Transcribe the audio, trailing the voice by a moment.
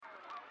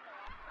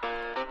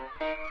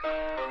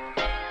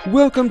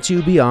Welcome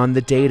to Beyond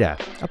the Data,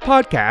 a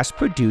podcast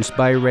produced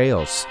by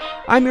Railz.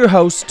 I'm your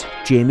host,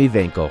 Jamie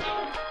Vinkel.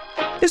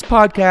 This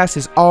podcast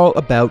is all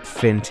about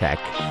fintech,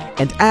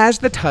 and as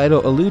the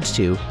title alludes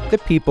to, the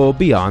people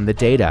beyond the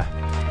data.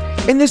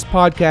 In this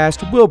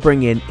podcast, we'll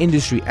bring in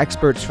industry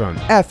experts from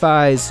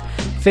FIs,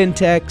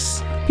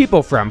 fintechs,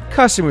 people from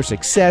customer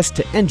success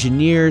to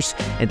engineers,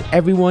 and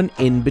everyone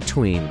in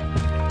between,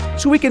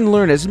 so we can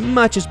learn as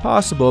much as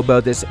possible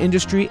about this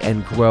industry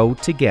and grow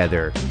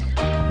together.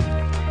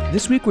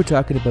 This week we're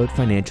talking about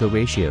financial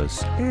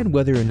ratios and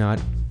whether or not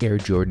Air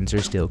Jordans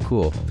are still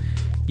cool.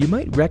 You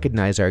might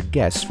recognize our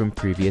guests from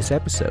previous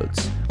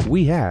episodes.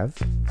 We have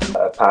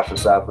Pasha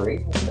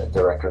Savary,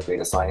 Director of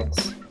Data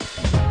Science.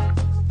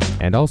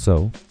 And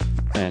also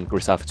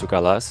Grisafi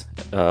Tsoukalas,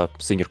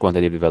 Senior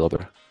Quantitative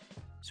Developer.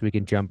 So we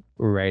can jump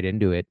right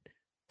into it.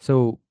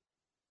 So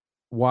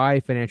why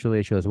financial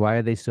ratios? Why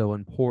are they so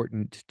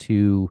important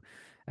to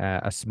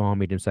a small,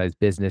 medium-sized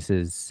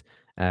business's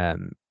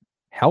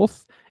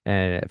health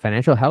and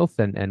financial health,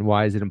 and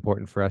why is it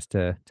important for us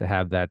to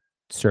have that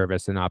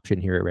service and option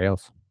here at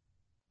Railz?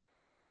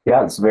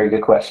 Yeah, it's a very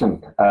good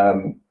question.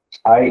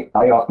 I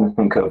often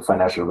think of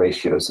financial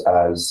ratios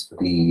as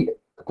the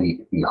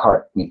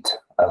heartbeat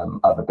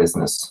of a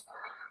business.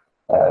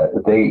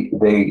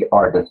 They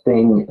are the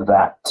thing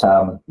that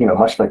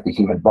much like the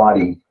human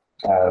body,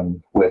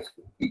 with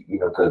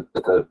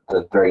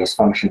the various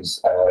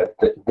functions,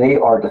 they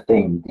are the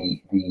thing,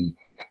 the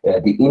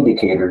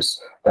indicators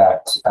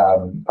that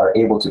are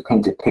able to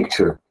paint a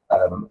picture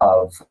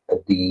of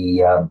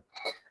the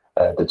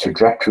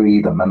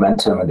trajectory, the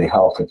momentum, and the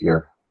health of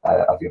your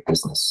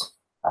business.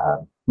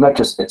 Not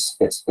just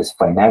its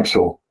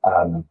financial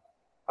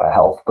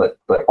health, but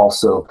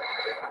also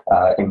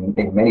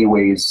in many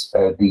ways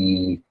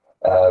the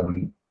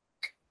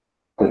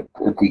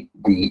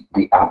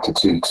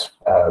aptitude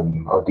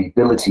or the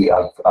ability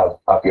of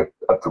your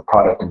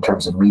product in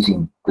terms of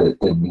meeting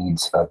the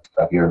needs of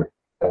your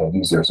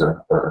users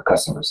or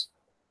customers.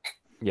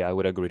 Yeah, I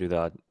would agree to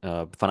that.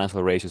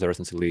 Financial ratios are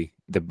essentially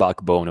the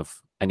backbone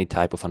of any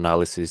type of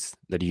analysis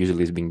that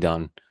usually is being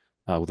done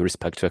with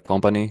respect to a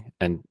company.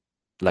 And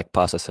like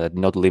Pasa said,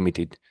 not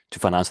limited to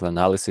financial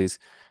analysis.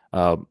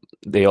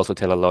 They also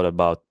tell a lot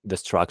about the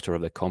structure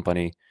of the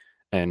company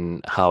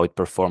and how it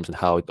performs and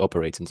how it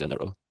operates in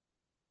general.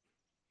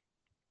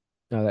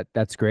 No,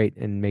 that's great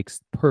and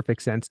makes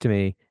perfect sense to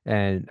me.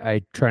 And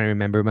I try to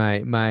remember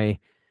my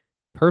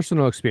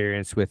personal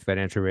experience with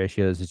financial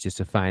ratios is just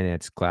a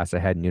finance class I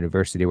had in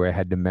university where I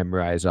had to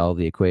memorize all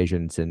the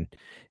equations, and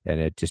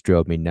it just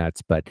drove me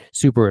nuts, but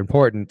super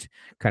important.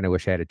 Kind of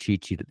wish I had a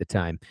cheat sheet at the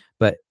time.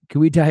 But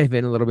can we dive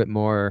in a little bit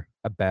more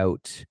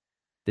about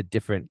the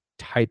different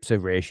types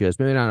of ratios?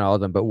 Maybe not all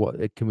of them, but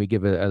can we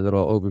give a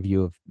little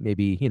overview of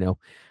maybe,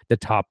 the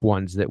top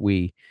ones that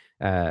we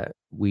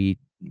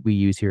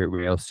use here at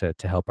Railz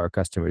to help our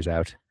customers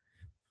out?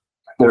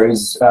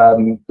 There's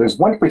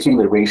one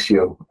particular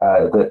ratio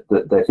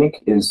that I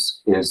think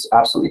is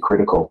absolutely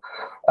critical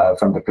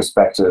from the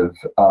perspective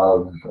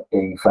of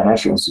a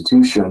financial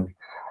institution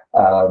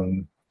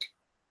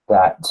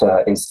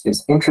that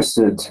is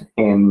interested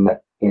in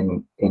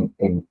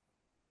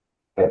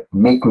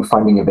making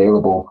funding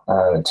available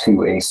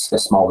to a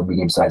small and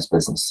medium-sized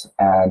business,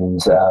 and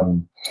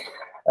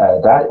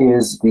that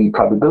is the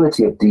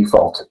probability of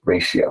default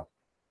ratio.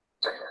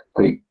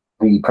 The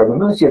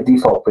probability of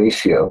default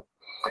ratio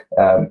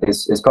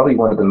is probably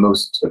one of the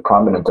most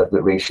prominent of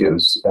the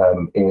ratios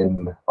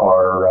in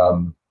our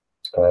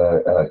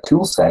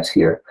tool set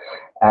here,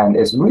 and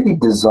is really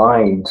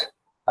designed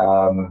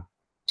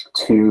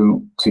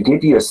to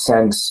give you a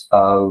sense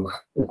of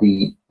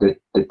the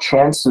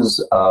chances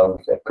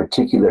of a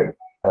particular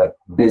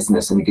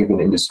business in a given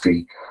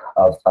industry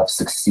of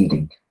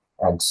succeeding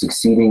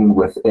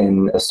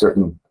within a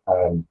certain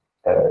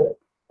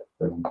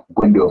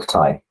window of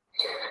time.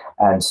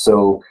 And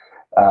so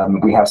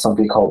we have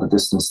something called the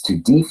distance to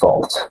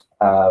default,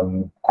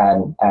 and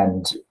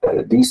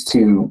these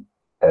two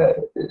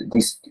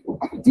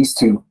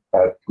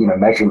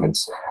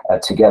measurements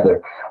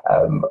together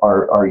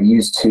are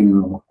used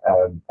to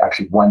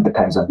actually, one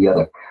depends on the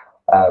other,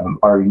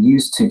 are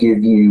used to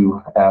give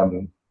you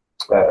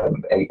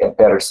a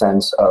better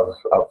sense of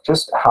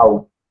just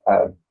how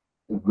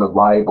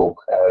reliable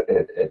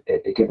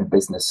a given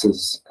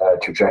business's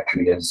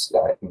trajectory is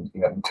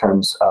in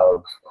terms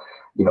of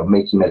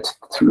making it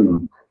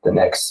through the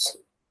next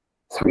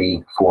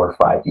 3, 4,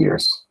 5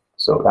 years.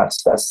 So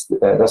that's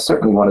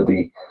certainly one of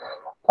the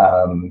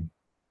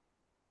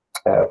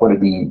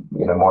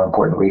more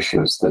important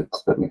ratios that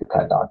we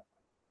depend on.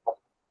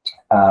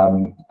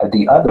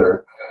 The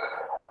other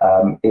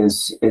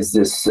is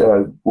this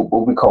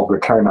what we call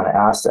return on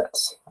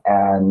assets,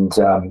 and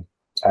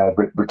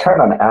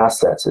return on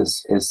assets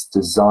is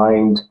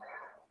designed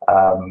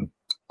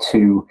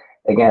to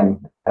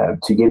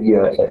give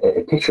you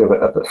a picture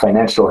of the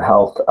financial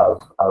health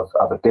of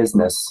a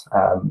business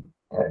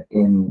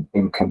in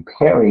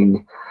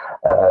comparing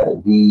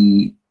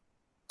the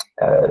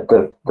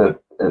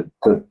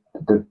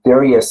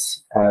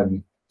various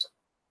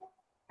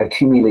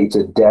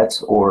accumulated debt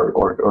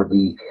or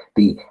the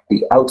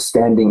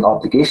outstanding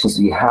obligations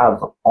that you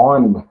have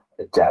on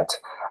debt,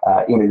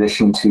 in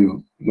addition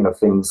to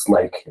things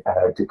like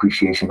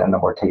depreciation and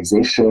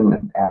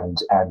amortization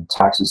and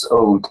taxes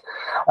owed,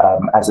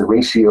 as a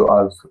ratio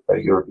of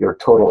your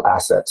total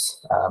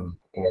assets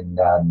in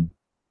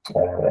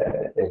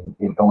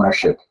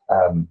ownership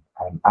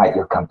at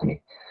your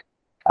company.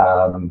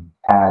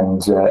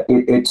 And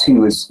it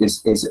too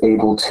is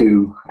able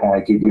to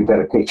give you a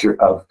better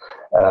picture of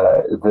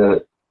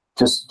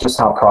just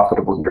how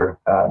profitable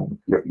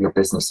your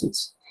business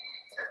is.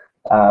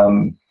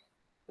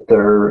 There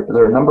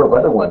are a number of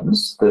other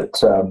ones that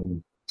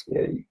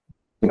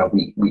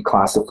we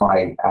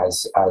classify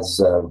as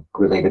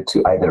related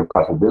to either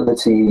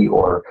profitability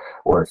or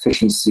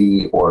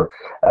efficiency or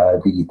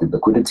the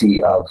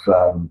liquidity of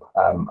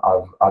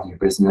your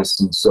business.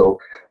 And so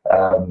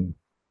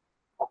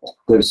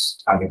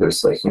there's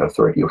like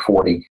 30 or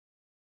 40.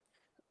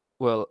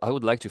 Well, I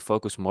would like to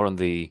focus more on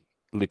the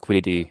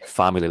liquidity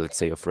family, let's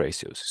say, of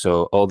ratios.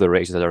 So all the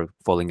ratios that are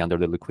falling under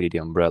the liquidity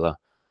umbrella.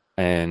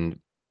 And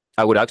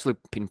I would actually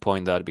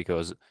pinpoint that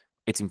because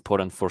it's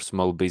important for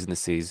small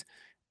businesses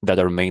that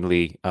are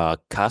mainly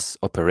cash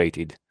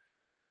operated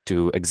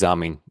to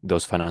examine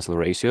those financial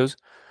ratios.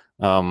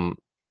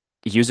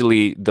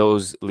 Usually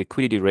those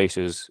liquidity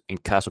ratios in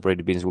cash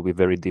operated business will be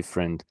very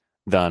different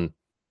than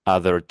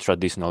other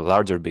traditional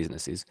larger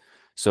businesses.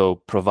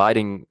 So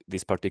providing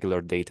this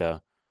particular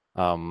data,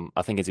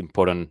 I think it's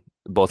important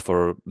both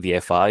for the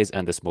FIs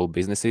and the small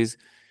businesses.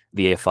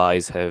 The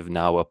FIs have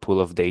now a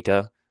pool of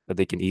data that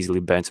they can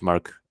easily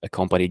benchmark a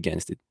company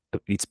against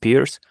its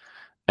peers,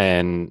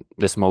 and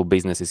the small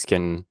businesses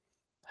can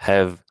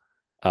have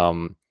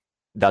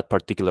that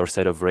particular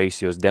set of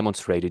ratios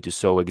demonstrated to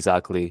show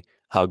exactly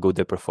how good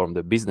they perform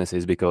the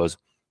businesses, because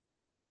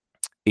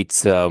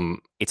it's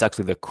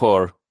actually the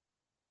core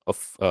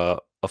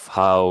of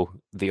how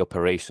the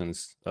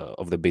operations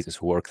of the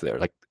business work there.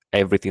 Like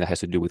everything that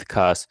has to do with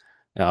cash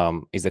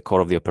is the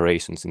core of the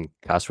operations in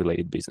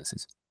cash-related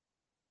businesses.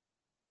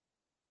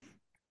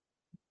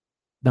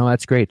 No,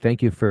 that's great.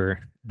 Thank you for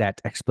that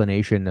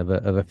explanation of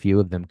a few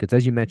of them, because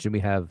as you mentioned,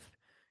 we have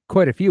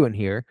quite a few in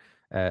here.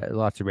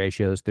 Lots of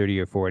ratios, 30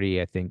 or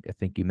 40. I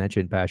think you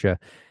mentioned, Pasha.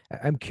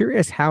 I'm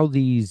curious how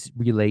these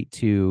relate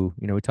to,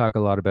 we talk a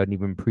lot about in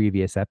even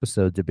previous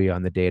episodes of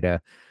Beyond the Data,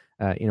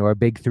 our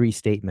big three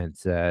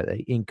statements,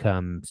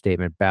 income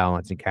statement,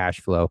 balance, and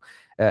cash flow.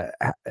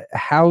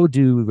 How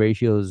do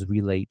ratios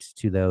relate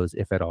to those,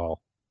 if at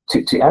all?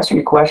 To answer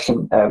your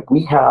question,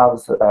 we have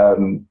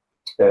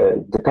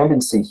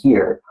dependency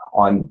here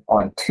on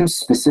two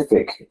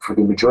specific, for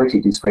the majority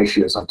of these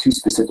ratios, on two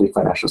specific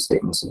financial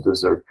statements, and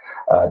those are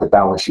the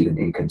balance sheet and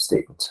income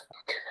statement.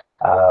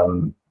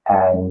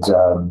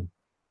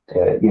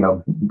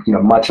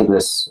 Much of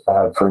this,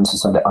 for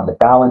instance, on the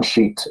balance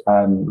sheet,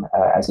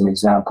 as an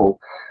example,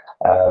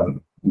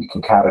 you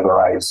can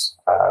categorize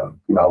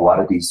a lot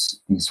of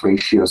these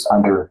ratios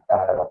under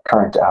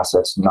current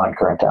assets,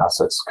 non-current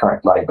assets,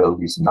 current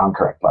liabilities,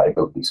 non-current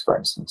liabilities, for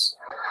instance.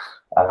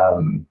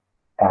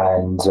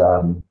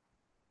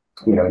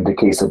 In the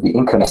case of the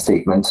income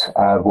statement,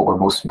 what we're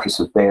most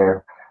interested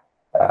there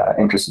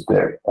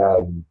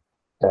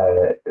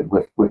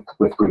with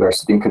regards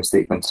to the income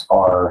statement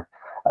are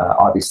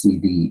obviously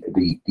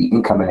the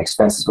income and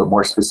expenses, but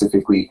more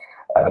specifically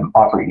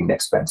operating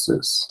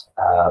expenses,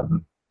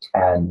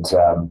 and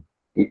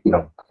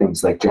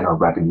things like general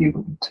revenue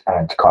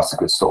and cost of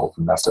goods sold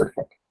and that sort of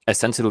thing.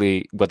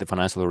 Essentially, what the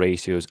financial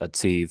ratios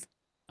achieve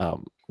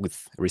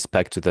with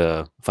respect to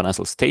the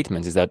financial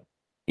statements is that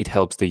it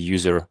helps the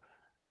user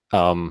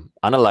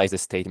analyze the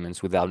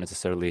statements without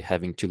necessarily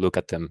having to look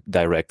at them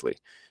directly.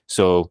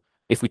 So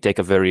if we take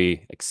a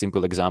very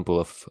simple example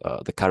of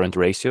the current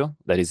ratio,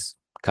 that is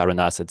current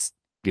assets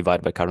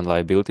divided by current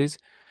liabilities,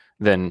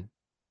 then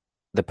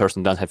the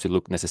person doesn't have to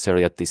look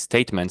necessarily at these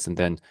statements and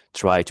then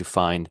try to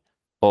find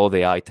all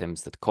the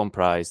items that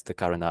comprise the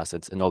current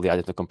assets and all the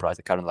items that comprise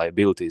the current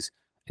liabilities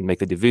and make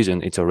the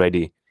division. It's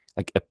already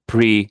like a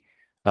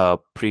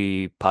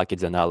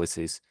pre-packaged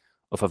analysis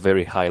of a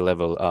very high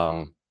level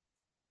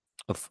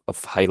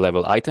of high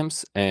level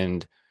items.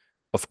 And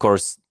of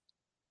course,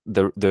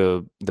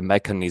 the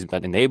mechanism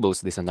that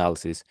enables this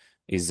analysis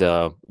is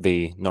the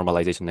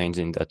normalization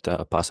engine that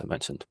Pasha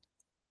mentioned.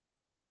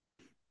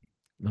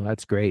 Well,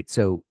 that's great.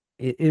 So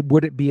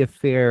would it be a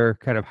fair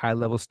kind of high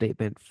level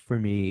statement for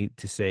me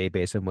to say,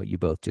 based on what you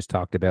both just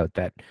talked about,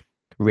 that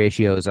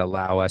ratios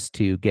allow us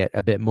to get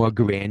a bit more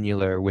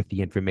granular with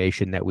the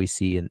information that we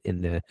see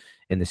in the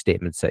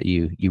statements that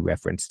you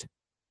referenced?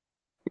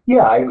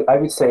 Yeah, I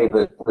would say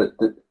that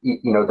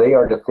they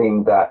are the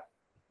thing that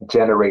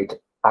generate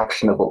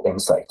actionable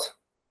insight,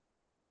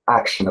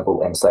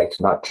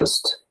 not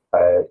just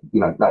a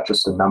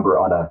number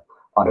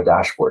on a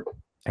dashboard.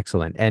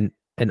 Excellent. And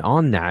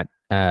on that,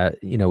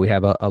 we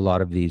have a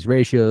lot of these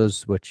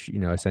ratios, which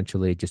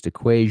essentially just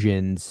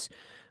equations.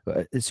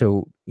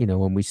 So,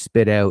 when we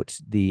spit out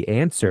the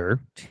answer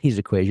to these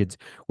equations,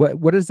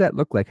 what does that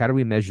look like? How do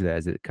we measure that?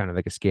 Is it kind of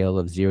like a scale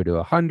of 0 to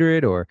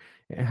 100, or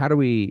how do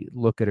we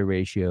look at a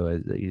ratio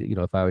as,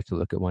 if I was to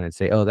look at one and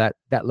say, oh,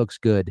 that looks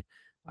good.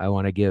 I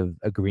want to give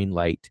a green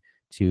light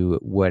to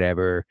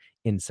whatever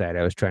insight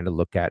I was trying to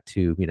look at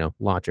to,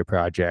 launch a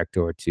project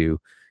or to,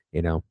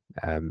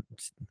 um,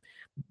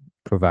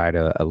 provide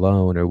a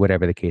loan or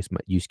whatever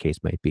the use case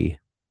might be.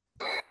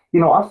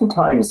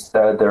 Oftentimes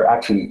they're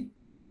actually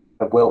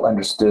well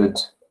understood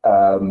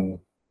and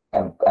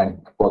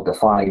well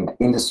defined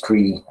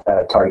industry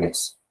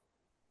targets.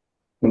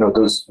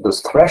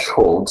 Those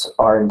thresholds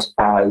aren't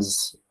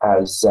as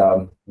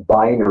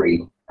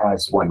binary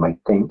as one might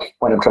think.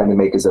 What I'm trying to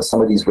make is that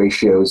some of these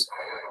ratios,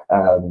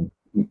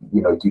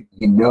 you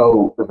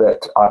know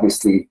that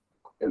obviously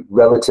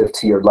relative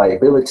to your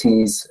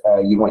liabilities,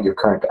 you want your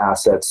current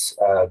assets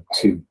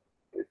to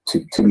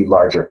be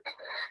larger,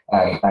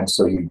 and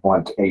so you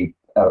want a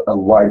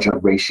larger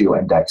ratio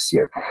index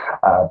here.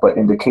 But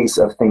in the case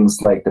of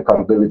things like the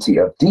probability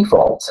of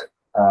default,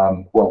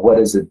 what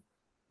is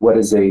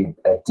a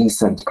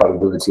decent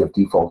probability of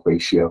default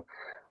ratio?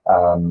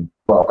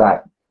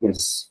 That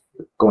is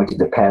going to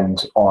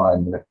depend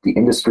on the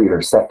industry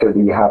or sector that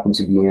you happen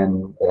to be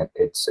in.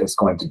 It's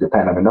going to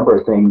depend on a number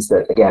of things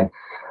that, again,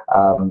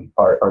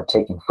 are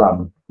taken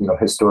from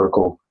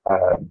historical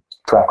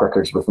track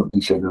records within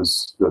each of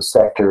those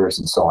sectors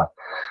and so on.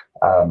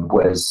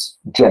 What is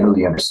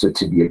generally understood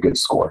to be a good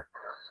score.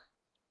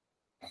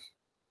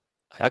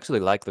 I actually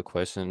like the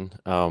question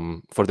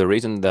for the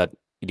reason that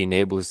it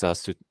enables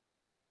us to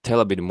tell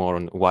a bit more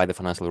on why the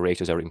financial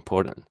ratios are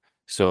important.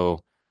 So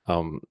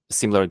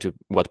similar to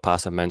what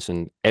Pasa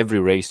mentioned, every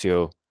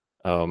ratio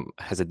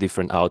has a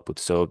different output.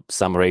 So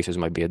some ratios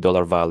might be a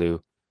dollar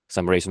value,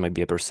 some ratios might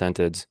be a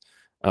percentage.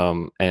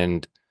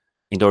 And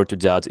in order to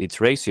judge each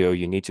ratio,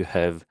 you need to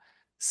have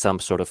some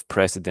sort of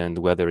precedent,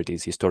 whether it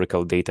is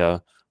historical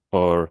data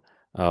or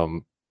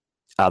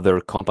other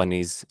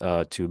companies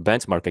to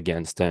benchmark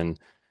against. And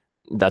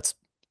that's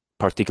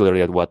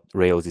particularly at what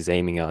Railz is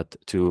aiming at,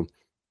 to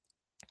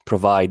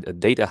provide a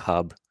data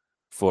hub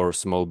for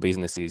small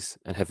businesses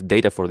and have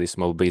data for these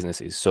small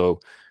businesses. So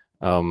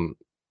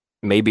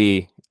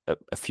maybe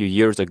a few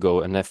years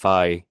ago, an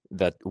FI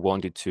that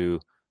wanted to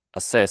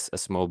assess a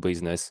small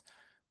business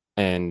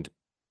and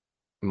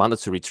wanted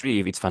to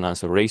retrieve its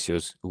financial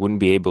ratios wouldn't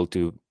be able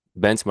to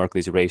benchmark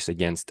these ratios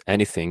against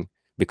anything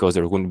because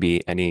there wouldn't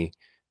be any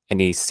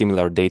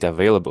similar data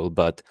available.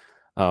 But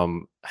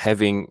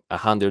having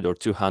 100 or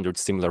 200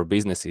 similar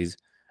businesses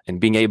and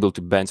being able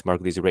to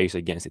benchmark these ratios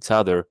against each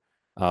other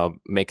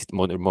makes it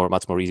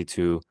much more easy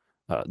to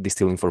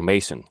distill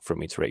information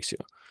from each ratio.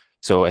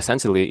 So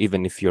essentially,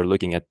 even if you're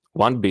looking at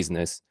one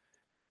business,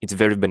 it's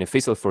very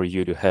beneficial for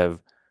you to have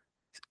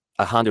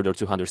 100 or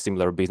 200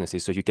 similar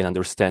businesses so you can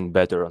understand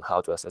better on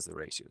how to assess the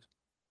ratios.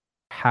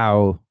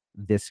 How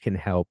this can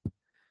help,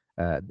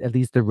 at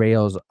least the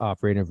Railz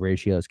offering of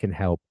ratios can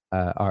help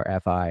our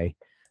FI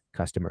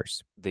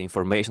customers. The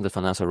information that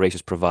financial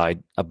ratios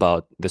provide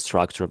about the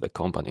structure of the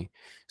company.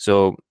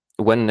 So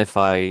when an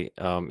FI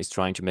is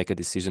trying to make a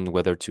decision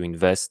whether to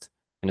invest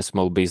in a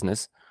small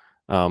business,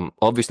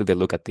 obviously they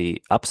look at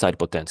the upside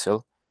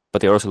potential,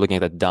 but they're also looking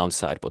at the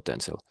downside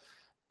potential.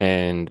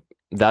 And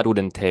that would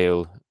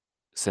entail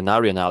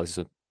scenario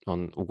analysis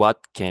on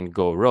what can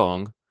go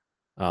wrong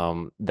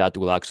that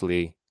will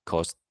actually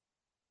cost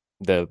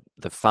the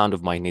fund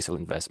of my initial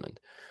investment.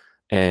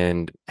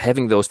 And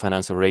having those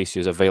financial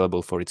ratios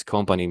available for its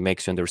company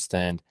makes you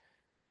understand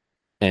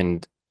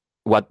and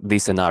what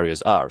these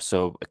scenarios are.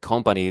 So a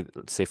company,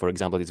 let's say, for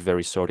example, is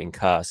very short in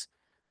cash,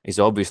 is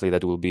obviously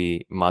that will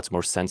be much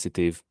more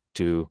sensitive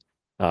to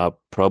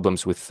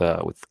problems with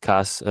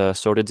cash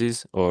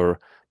shortages or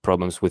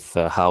problems with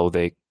how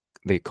they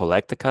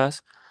collect the cash.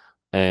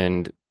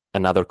 And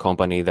another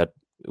company that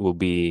will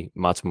be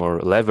much more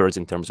leveraged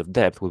in terms of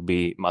debt will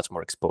be much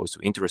more exposed to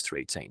interest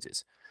rate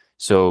changes.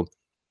 So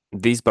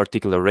these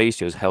particular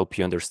ratios help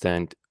you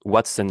understand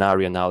what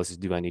scenario analysis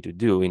do I need to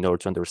do in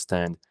order to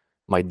understand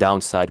my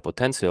downside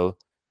potential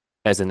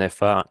as an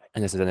FI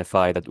and as an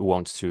FI that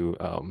wants to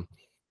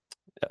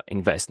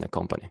invest in a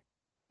company.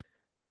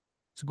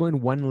 So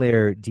going one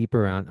layer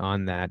deeper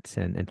on that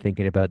and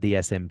thinking about the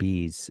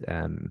SMBs,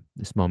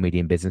 the small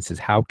medium businesses,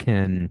 how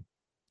can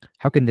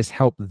this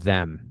help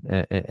them?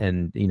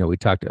 And we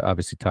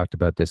obviously talked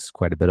about this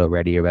quite a bit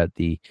already about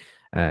the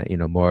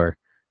more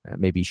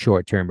maybe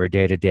short-term or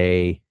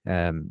day-to-day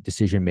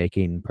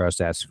decision-making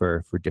process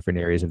for different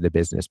areas of the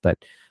business, but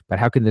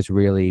how can this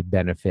really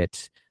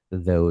benefit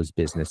those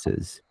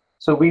businesses?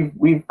 So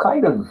we've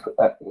kind of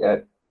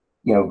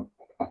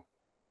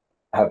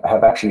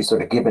have actually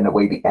sort of given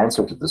away the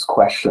answer to this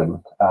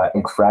question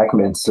in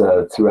fragments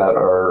throughout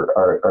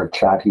our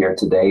chat here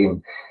today,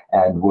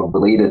 and we're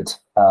related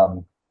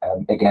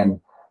again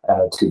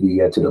to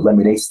the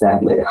lemonade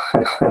stand a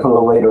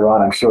little later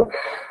on, I'm sure.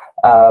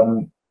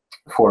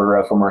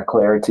 For more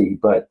clarity,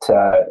 but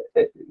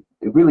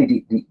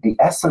really the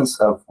essence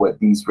of what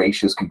these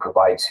ratios can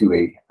provide to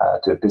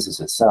a business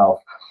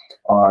itself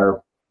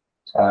are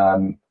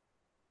Well,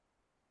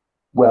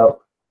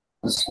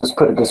 let's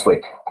put it this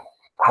way: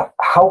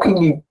 how can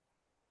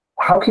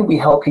we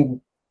help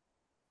you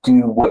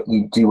do what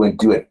you do and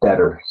do it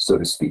better, so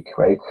to speak,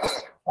 right?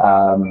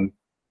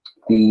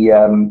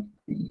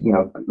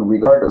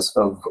 Regardless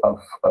of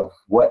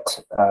what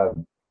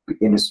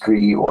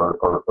industry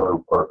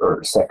or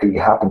sector you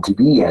happen to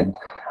be in,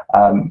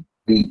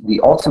 the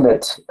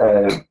ultimate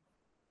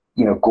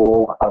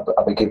goal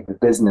of a given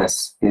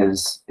business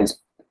is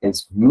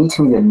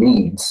meeting the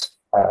needs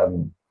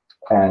and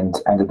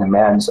the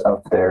demands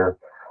of their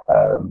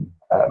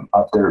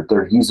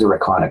user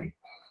economy.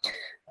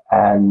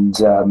 And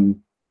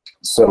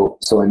so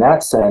in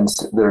that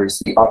sense, there's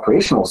the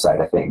operational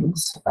side of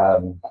things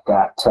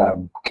that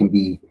can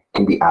be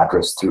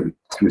addressed through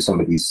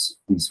some of these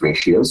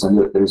ratios, and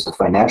there's the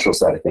financial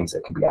side of things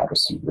that can be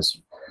addressed through this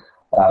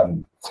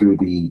through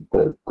the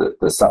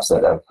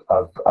subset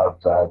of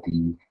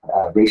the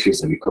ratios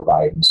that we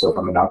provide. And so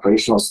from an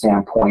operational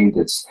standpoint,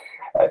 it's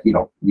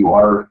you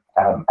are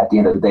at the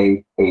end of the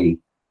day a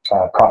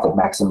profit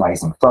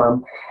maximizing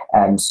firm,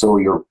 and so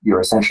you're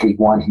essentially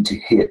wanting to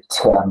hit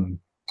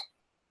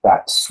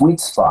that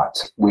sweet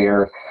spot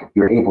where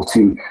you're able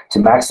to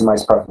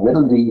maximize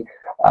profitability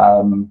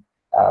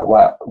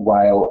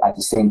while at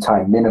the same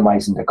time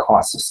minimizing the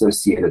costs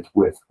associated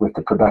with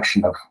the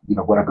production of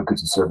whatever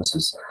goods and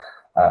services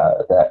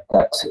that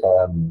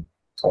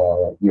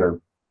your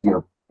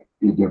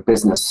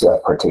business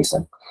partakes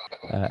in.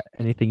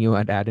 Anything you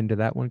want to add into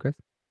that one, Chris?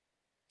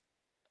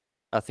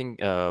 I think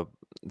the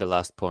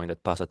last point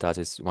that Pasa touched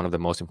is one of the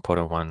most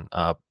important one.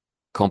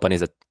 Companies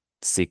that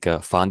seek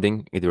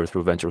funding, either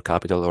through venture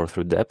capital or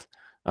through debt,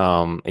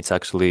 it's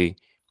actually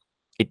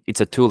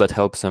it's a tool that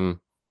helps them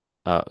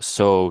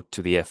show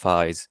to the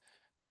FIs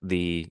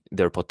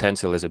their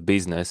potential as a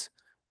business,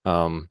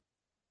 and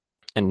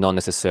not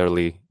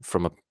necessarily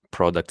from a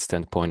product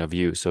standpoint of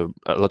view. So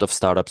a lot of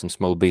startups and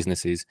small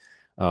businesses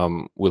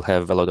will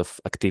have a lot of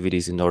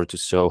activities in order to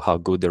show how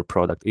good their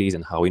product is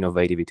and how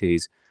innovative it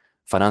is.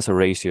 Financial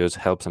ratios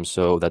helps them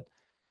show that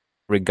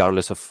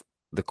regardless of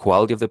the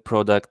quality of the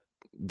product,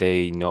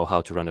 they know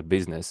how to run a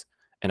business.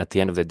 And at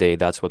the end of the day,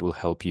 that's what will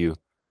help you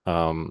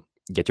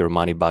get your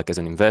money back as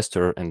an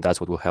investor, and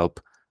that's what will help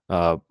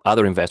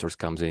other investors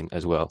comes in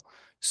as well.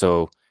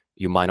 So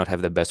you might not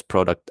have the best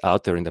product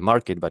out there in the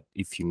market, but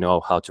if you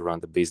know how to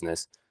run the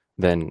business,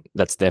 then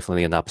that's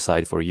definitely an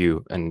upside for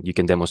you, and you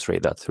can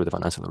demonstrate that through the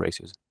financial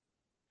ratios.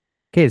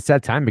 Okay, it's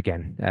that time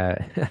again.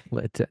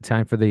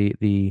 Time for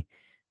the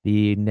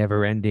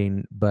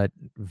never-ending but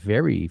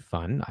very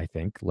fun, I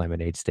think,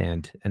 lemonade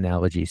stand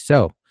analogy.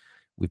 So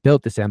we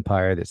built this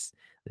empire, this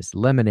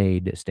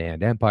lemonade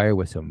stand empire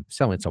with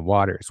selling some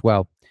water as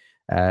well.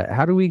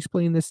 How do we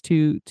explain this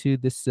to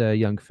this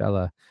young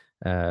fella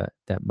that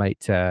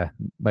might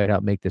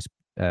help make this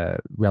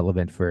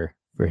relevant for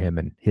him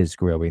and his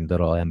growing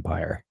little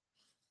empire?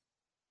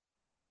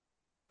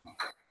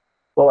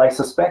 Well, I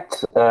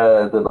suspect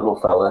the little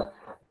fella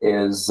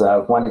is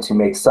wanting to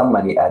make some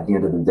money at the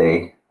end of the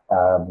day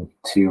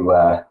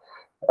to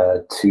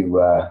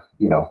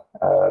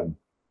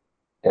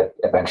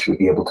eventually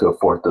be able to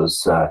afford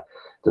those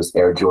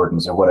Air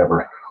Jordans or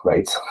whatever,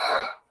 right?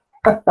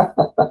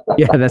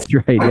 Yeah, that's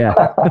right. Yeah.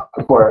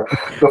 before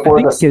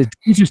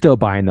kids are still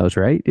buying those,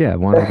 right? Yeah,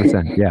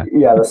 100%. Yeah.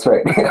 Yeah, that's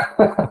right.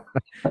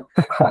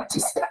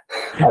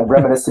 I'm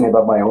reminiscing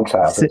about my own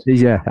childhood.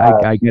 Yeah,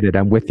 I get it.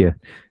 I'm with you.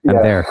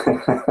 I'm there.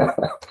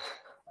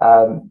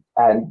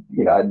 And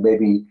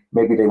maybe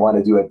they want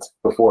to do it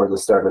before the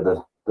start of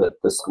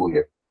the school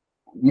year.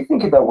 You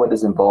think about what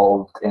is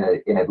involved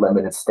in a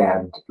lemonade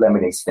stand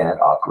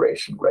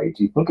operation, right?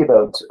 You think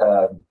about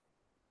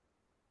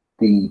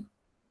the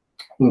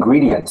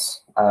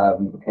ingredients,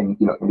 and in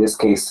this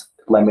case,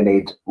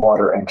 lemonade,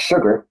 water, and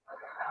sugar.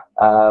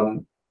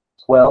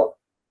 Well,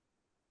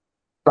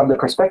 from the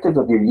perspective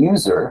of your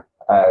user,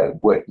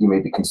 what you may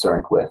be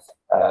concerned with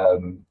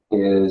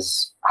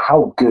is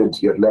how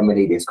good your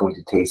lemonade is going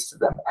to taste to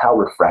them, how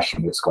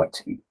refreshing it's going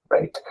to be,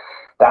 right?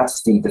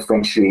 That's the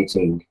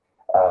differentiating.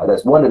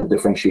 That's one of the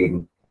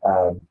differentiating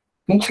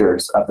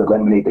features of the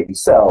lemonade that you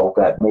sell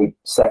that may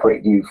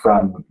separate you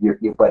from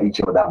your buddy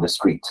Joe down the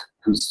street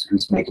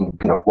who's making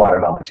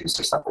watermelon juice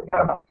or something. I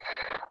don't know.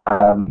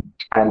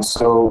 And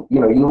so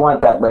you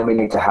want that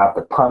lemonade to have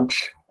the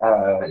punch.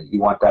 You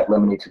want that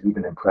lemonade to leave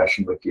an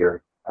impression with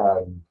your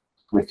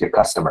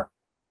customer.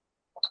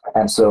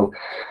 And so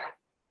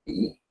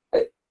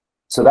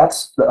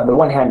that's on the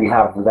one hand you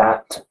have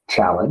that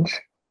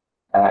challenge,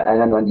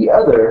 and then on the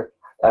other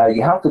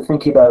you have to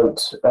think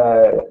about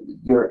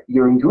your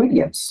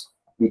ingredients,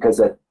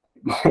 because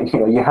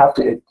you have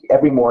to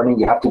every morning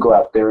you have to go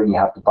out there and you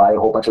have to buy a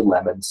whole bunch of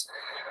lemons.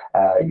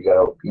 You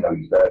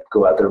gotta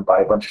go out there and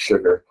buy a bunch of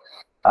sugar,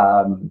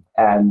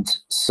 and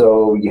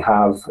so you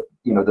have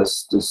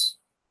this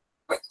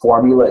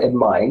formula in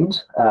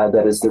mind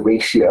that is the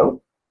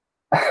ratio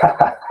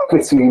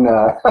between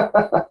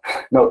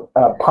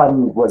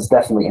pun was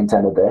definitely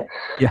intended there.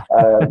 Yeah.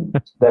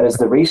 That is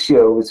the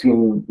ratio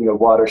between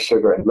water,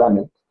 sugar, and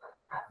lemon.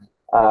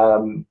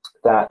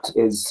 that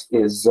is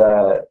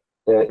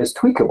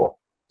tweakable.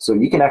 So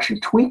you can actually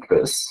tweak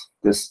this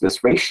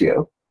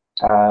ratio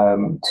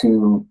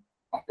to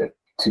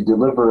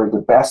deliver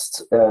the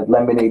best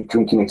lemonade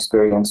drinking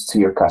experience to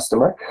your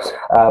customer,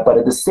 but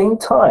at the same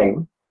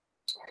time,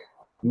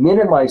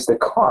 minimize the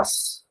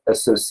costs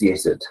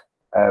associated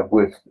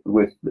with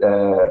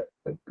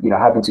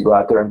having to go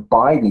out there and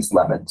buy these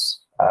lemons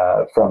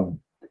from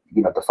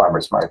the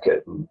farmers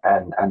market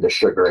and the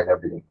sugar and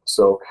everything.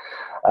 So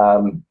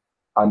on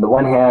the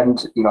one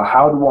hand,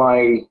 how do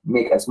I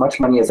make as much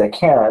money as I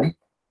can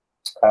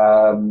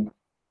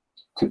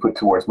to put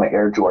towards my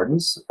Air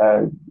Jordans,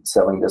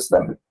 selling this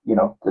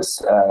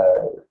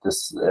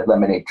this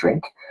lemonade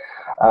drink,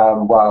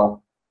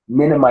 while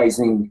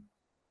minimizing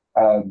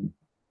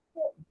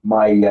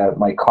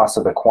my cost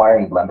of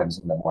acquiring lemons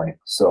in the morning.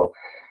 So,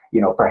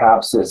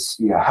 perhaps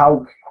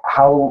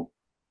how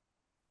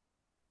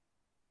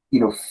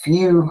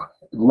few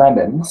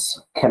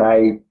lemons can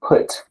I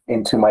put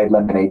into my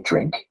lemonade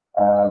drink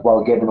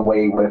while getting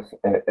away with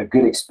a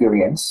good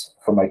experience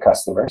for my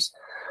customers,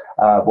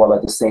 while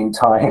at the same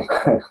time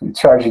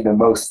charging the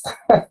most,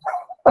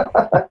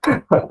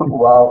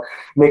 while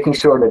making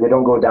sure that they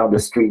don't go down the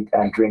street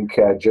and drink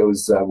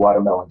Joe's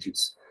watermelon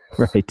juice.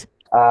 Right.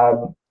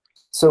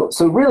 So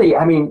really,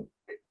 I mean,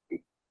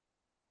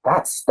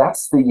 that's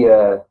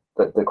the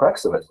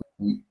crux of it.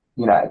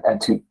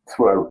 And to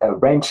throw a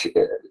wrench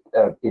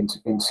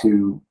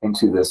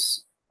into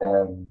this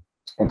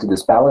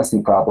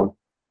balancing problem.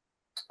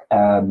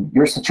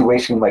 Your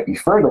situation might be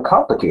further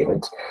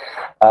complicated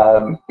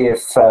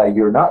if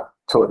you're not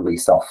totally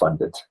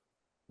self-funded.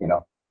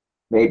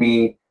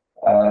 Maybe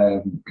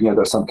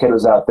there's some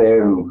kiddos out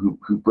there who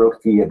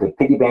broke the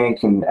piggy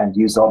bank and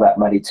used all that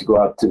money to go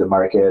out to the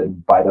market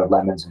and buy their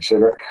lemons and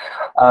sugar.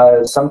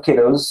 Some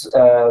kiddos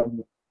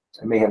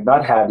may have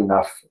not had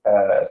enough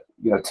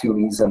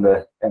toonies in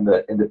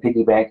the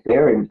piggy bank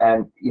there, and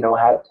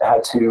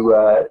had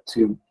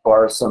to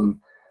borrow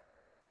some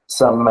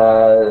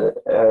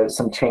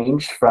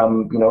change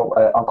from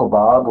Uncle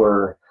Bob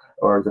or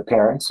the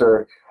parents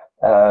or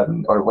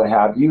what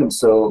have you. And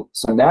so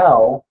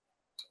now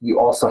you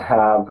also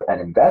have an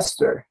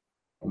investor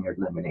in your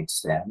lemonade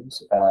stand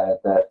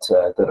that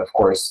of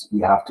course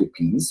you have to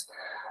appease,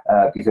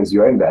 because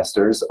your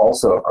investors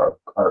also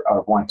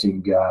are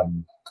wanting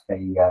a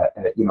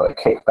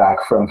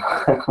kickback from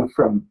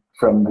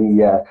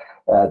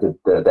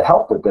the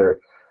help that they're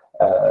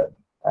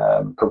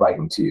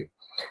providing to you.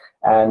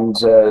 And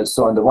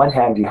so on the one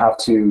hand, you have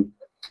to.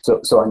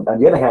 So on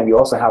the other hand, you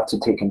also have to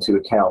take into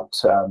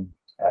account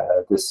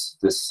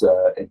this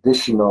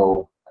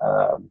additional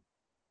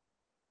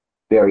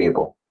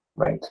variable,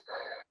 right,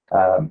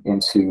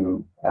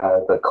 into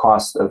the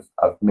cost of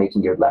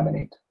making your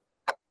lemonade,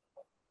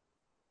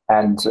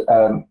 and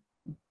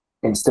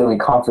instilling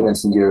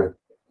confidence in your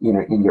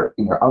in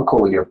your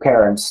uncle or your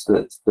parents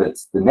that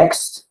the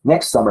next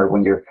summer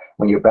when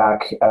you're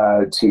back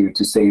to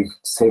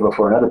save up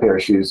for another pair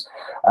of shoes,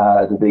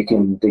 that they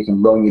can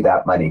loan you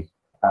that money,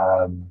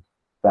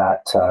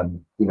 that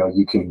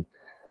you can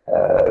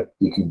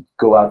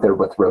go out there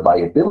with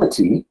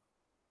reliability,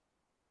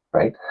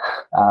 right?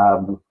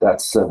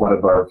 That's one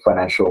of our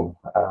financial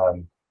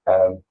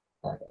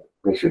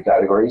ratio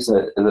categories,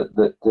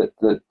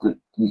 that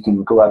you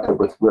can go out there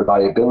with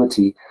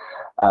reliability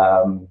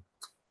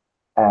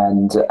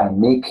and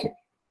make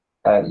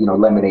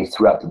lemonade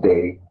throughout the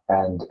day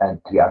and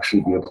to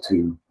actually be able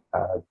to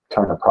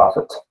turn a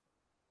profit.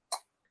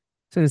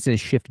 So this is going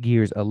to shift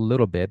gears a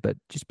little bit, but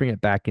just bring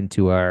it back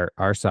into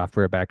our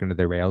software, back into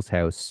the Railz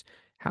house.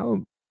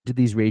 How do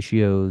these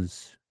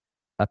ratios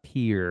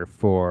appear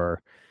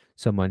for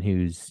someone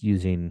who's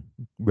using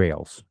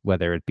Railz,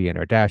 whether it be in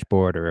our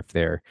dashboard or if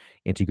they're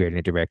integrating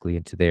it directly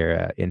into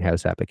their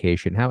in-house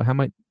application? How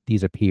might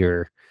these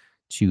appear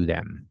to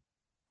them?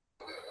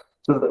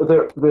 So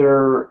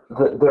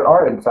there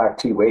are in fact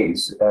two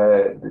ways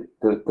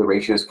the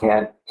ratios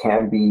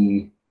can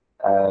be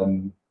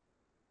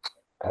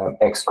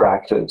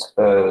extracted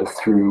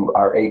through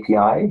our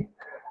API,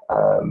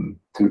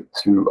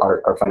 through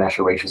our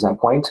financial ratios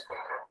endpoint,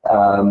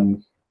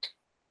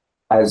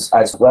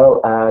 as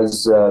well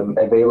as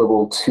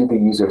available to the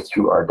user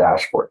through our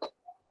dashboard.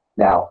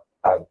 Now,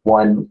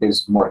 one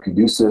is more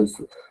conducive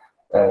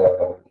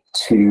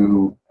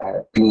to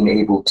being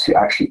able to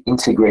actually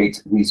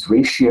integrate these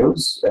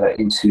ratios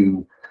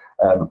into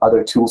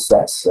other tool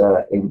sets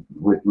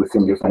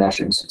within your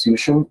financial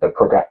institution,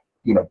 program,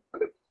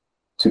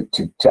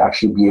 to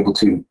actually be able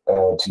to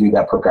do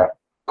that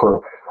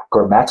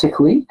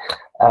programmatically,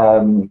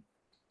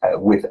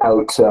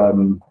 without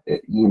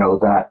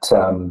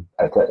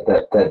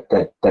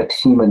that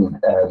human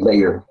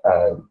layer,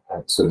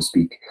 so to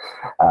speak.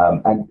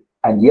 And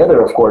the other,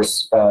 of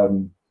course,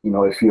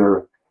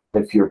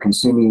 if you're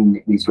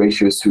consuming these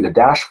ratios through the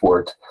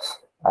dashboard,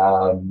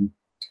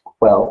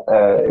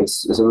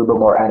 it's a little bit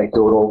more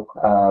anecdotal,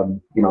 a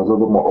little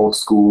bit more old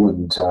school,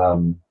 and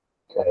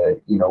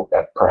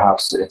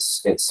perhaps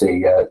it's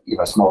a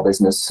small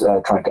business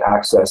trying to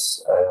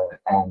access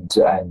and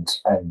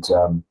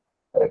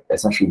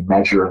essentially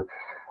measure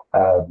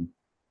a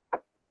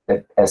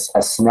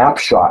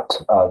snapshot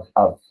of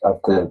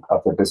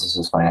the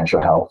business's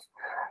financial health.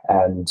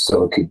 And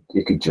so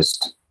it could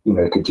just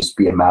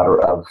be a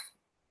matter of,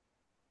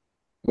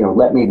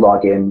 let me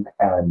log in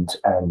and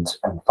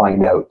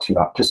find out,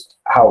 just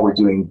how we're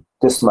doing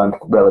this month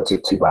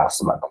relative to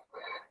last month.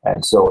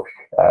 And so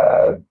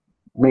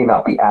may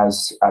not be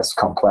as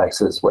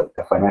complex as what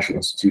a financial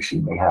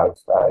institution may have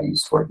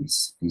used for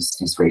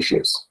these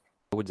ratios.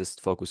 I would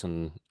just focus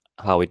on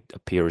how it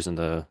appears on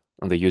the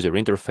user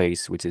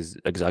interface, which is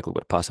exactly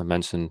what Pasa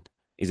mentioned.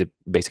 Is it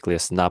basically a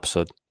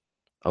snapshot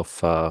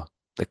of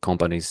the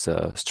company's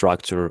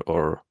structure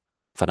or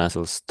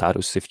financial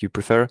status, if you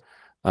prefer.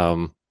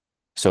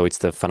 So it's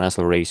the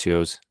financial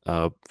ratios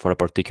for a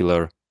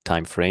particular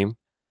time frame,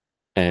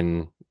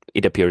 and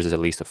it appears as a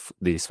list of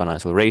these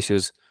financial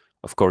ratios,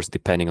 of course,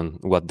 depending on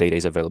what data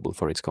is available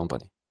for each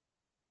company.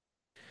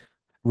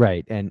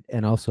 Right,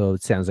 and also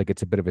it sounds like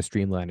it's a bit of a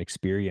streamlined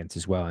experience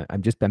as well.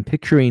 I'm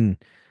picturing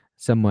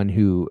someone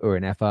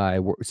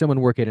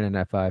someone working in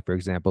an FI, for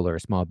example, or a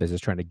small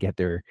business trying to get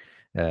their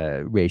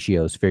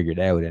ratios figured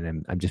out,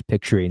 and I'm just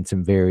picturing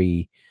some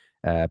very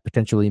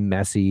potentially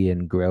messy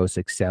and gross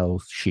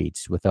Excel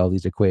sheets with all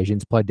these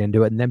equations plugged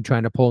into it, and them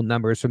trying to pull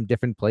numbers from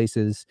different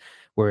places.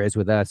 Whereas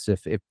with us,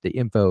 if the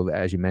info,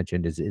 as you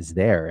mentioned, is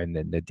there, and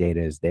then the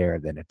data is there,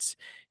 then it's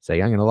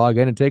like, I'm going to log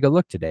in and take a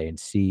look today and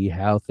see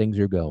how things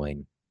are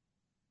going.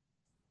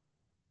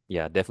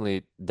 Yeah,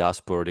 definitely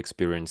dashboard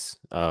experience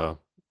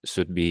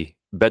should be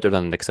better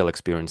than an Excel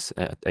experience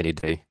at any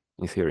day,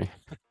 in theory.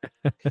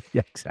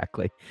 Yeah,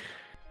 exactly.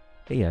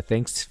 Hey,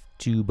 thanks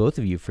to both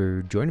of you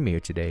for joining me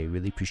here today.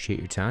 Really appreciate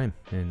your time,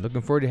 and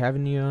looking forward to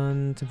having you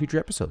on some future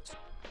episodes.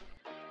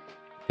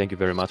 Thank you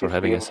very much for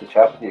having us. To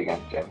chat with you again,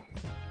 Jamie.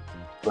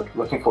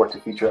 Looking forward to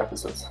future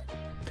episodes.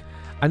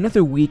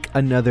 Another week,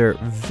 another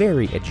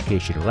very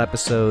educational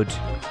episode.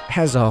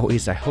 As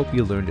always, I hope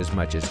you learned as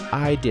much as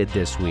I did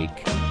this week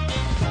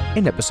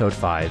in episode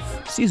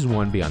 5, season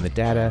 1, Beyond the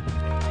Data.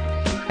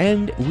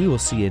 And we will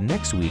see you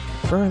next week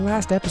for our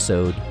last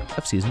episode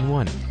of season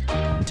 1.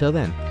 Until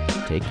then,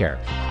 take care.